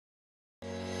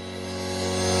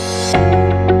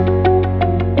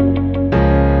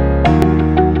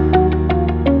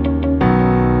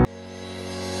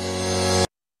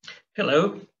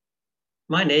Hello,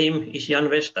 my name is Jan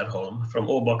Westerholm from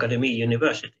Åbo Akademi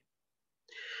University.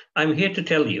 I'm here to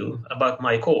tell you about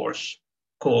my course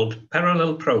called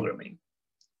Parallel Programming.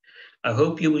 I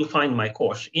hope you will find my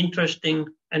course interesting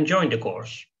and join the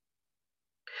course.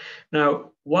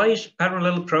 Now, why is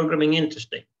parallel programming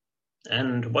interesting?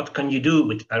 And what can you do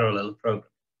with parallel programming?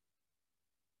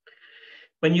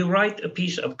 When you write a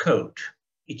piece of code,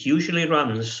 it usually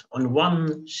runs on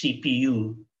one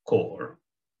CPU core.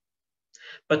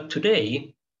 But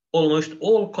today, almost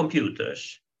all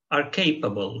computers are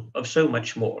capable of so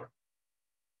much more.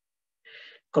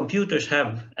 Computers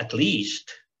have at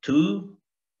least 2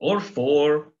 or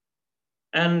 4,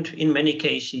 and in many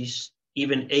cases,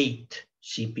 even 8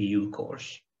 CPU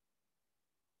cores.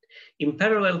 In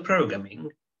parallel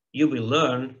programming, you will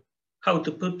learn how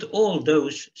to put all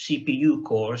those CPU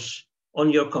cores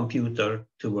on your computer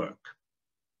to work.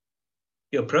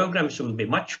 Your programs will be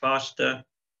much faster,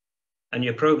 and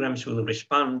your programs will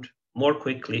respond more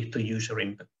quickly to user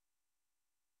input.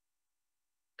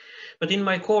 But in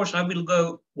my course, I will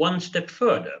go one step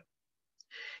further.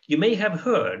 You may have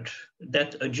heard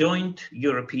that a joint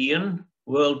European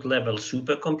world-level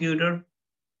supercomputer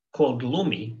called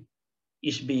LUMI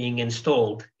is being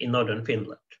installed in northern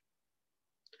Finland.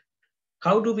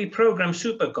 How do we program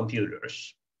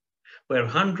supercomputers where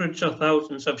hundreds of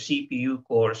thousands of CPU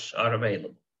cores are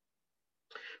available?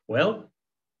 Well,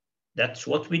 that's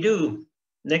what we do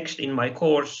next in my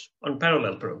course on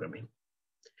parallel programming.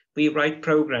 We write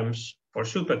programs for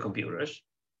supercomputers.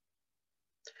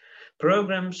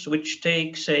 Programs which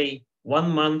take, say,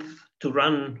 1 month to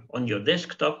run on your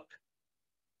desktop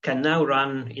can now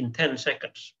run in 10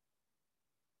 seconds.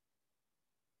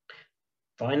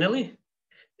 Finally,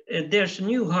 there's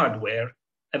new hardware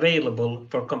available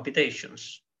for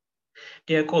computations.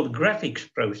 They are called graphics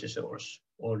processors,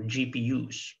 or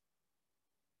GPUs.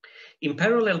 In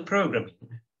parallel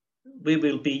programming, we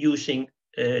will be using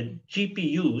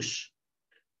GPUs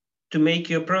to make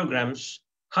your programs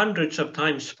hundreds of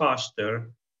times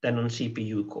faster than on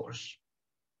CPU cores.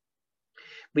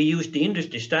 We use the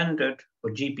industry standard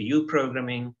for GPU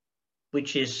programming,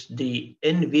 which is the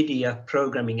NVIDIA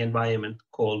programming environment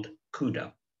called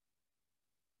CUDA.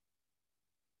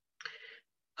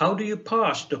 How do you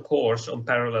pass the course on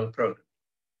parallel programming?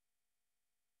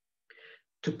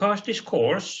 To pass this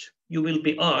course, you will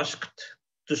be asked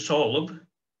to solve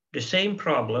the same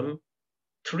problem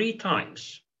 3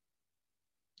 times.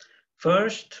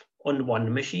 First on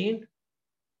one machine,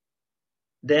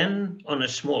 then on a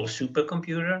small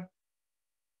supercomputer,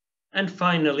 and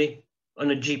finally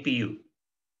on a GPU.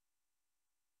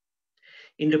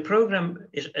 In the program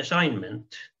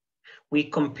assignment, we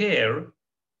compare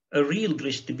a real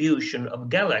distribution of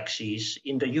galaxies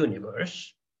in the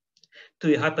universe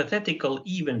to a hypothetical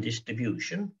even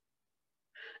distribution,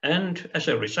 and as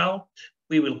a result,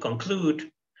 we will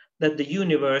conclude that the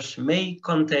universe may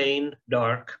contain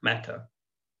dark matter.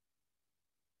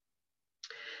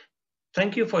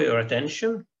 Thank you for your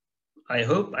attention. I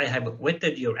hope I have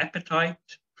whetted your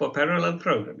appetite for parallel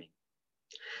programming,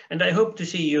 and I hope to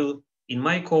see you in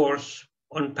my course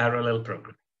on parallel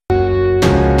programming.